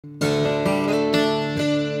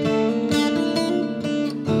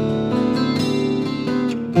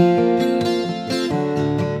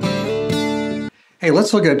Hey,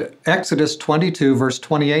 let's look at Exodus 22, verse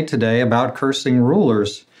 28 today about cursing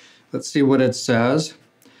rulers. Let's see what it says.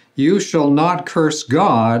 You shall not curse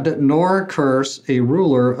God, nor curse a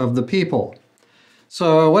ruler of the people.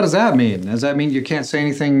 So what does that mean? Does that mean you can't say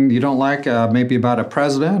anything you don't like, maybe about a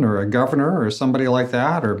president or a governor or somebody like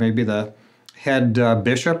that, or maybe the head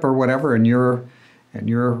bishop or whatever in your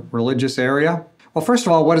religious area? Well, first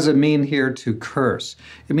of all, what does it mean here to curse?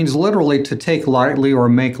 It means literally to take lightly or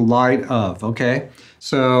make light of, okay?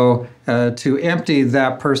 So to empty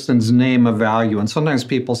that person's name of value. And sometimes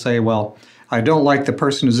people say, well, I don't like the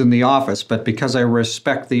person who's in the office, but because I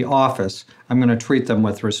respect the office, I'm going to treat them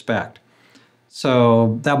with respect.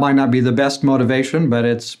 So that might not be the best motivation, but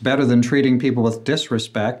it's better than treating people with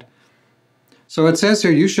disrespect. So it says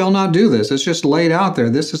here, you shall not do this. It's just laid out there.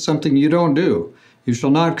 This is something you don't do. You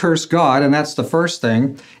shall not curse God, and that's the first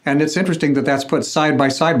thing. And it's interesting that that's put side by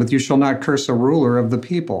side with you shall not curse a ruler of the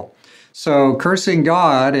people. So cursing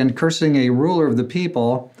God and cursing a ruler of the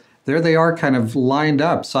people, there they are kind of lined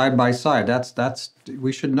up side by side.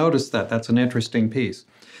 We should notice that. That's an interesting piece.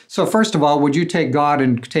 So first of all, would you take God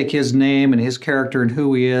and take his name and his character and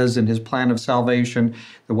who he is and his plan of salvation,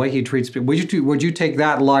 the way he treats people, would you take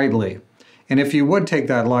that lightly? And if you would take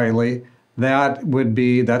that lightly,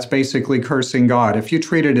 that's basically cursing God. If you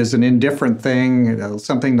treat it as an indifferent thing,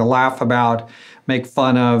 something to laugh about, make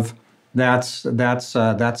fun of, that's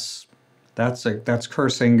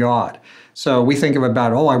cursing God. So we think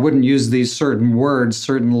about, I wouldn't use these certain words,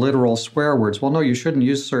 certain literal swear words. Well, no, you shouldn't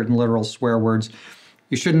use certain literal swear words.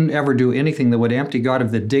 You shouldn't ever do anything that would empty God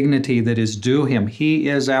of the dignity that is due him. He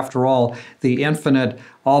is, after all, the infinite,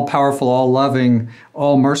 all-powerful, all-loving,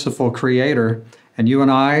 all-merciful creator. And you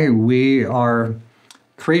and I, we are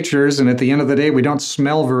creatures, and at the end of the day, we don't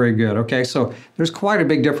smell very good, okay? So there's quite a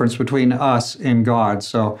big difference between us and God.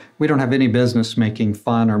 So we don't have any business making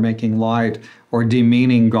fun or making light or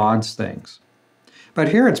demeaning God's things. But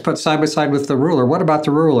here it's put side by side with the ruler. What about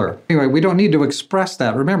the ruler? Anyway, we don't need to express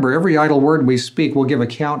that. Remember, every idle word we speak we'll give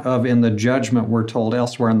account of in the judgment, we're told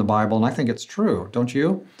elsewhere in the Bible, and I think it's true, don't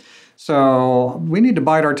you? So we need to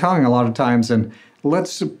bite our tongue a lot of times and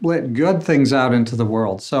let's let good things out into the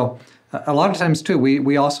world. So a lot of times, too,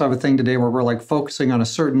 we also have a thing today where we're like focusing on a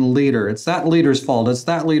certain leader. It's that leader's fault. It's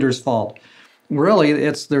that leader's fault. Really,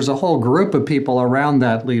 there's a whole group of people around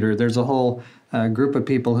that leader. There's a whole group of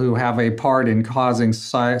people who have a part in causing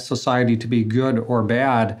society to be good or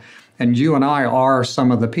bad. And you and I are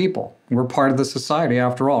some of the people. We're part of the society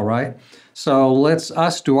after all, right? So let's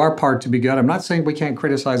us do our part to be good. I'm not saying we can't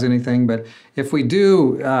criticize anything, but if we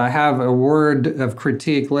do have a word of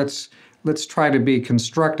critique, let's try to be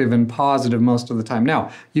constructive and positive most of the time.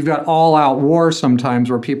 Now, you've got all-out war sometimes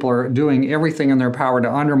where people are doing everything in their power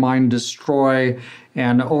to undermine, destroy,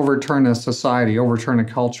 and overturn a society, overturn a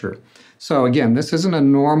culture. So again, this isn't a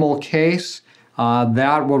normal case.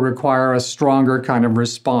 That will require a stronger kind of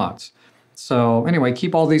response. So anyway,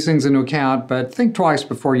 keep all these things into account, but think twice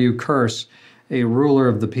before you curse a ruler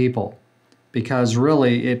of the people, because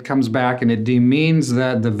really it comes back and it demeans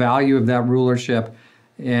the value of that rulership,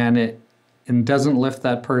 and it doesn't lift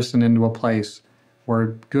that person into a place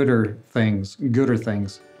where gooder things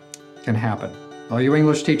can happen. All you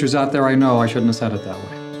English teachers out there, I know I shouldn't have said it that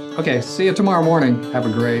way. Okay, see you tomorrow morning. Have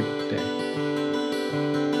a great day.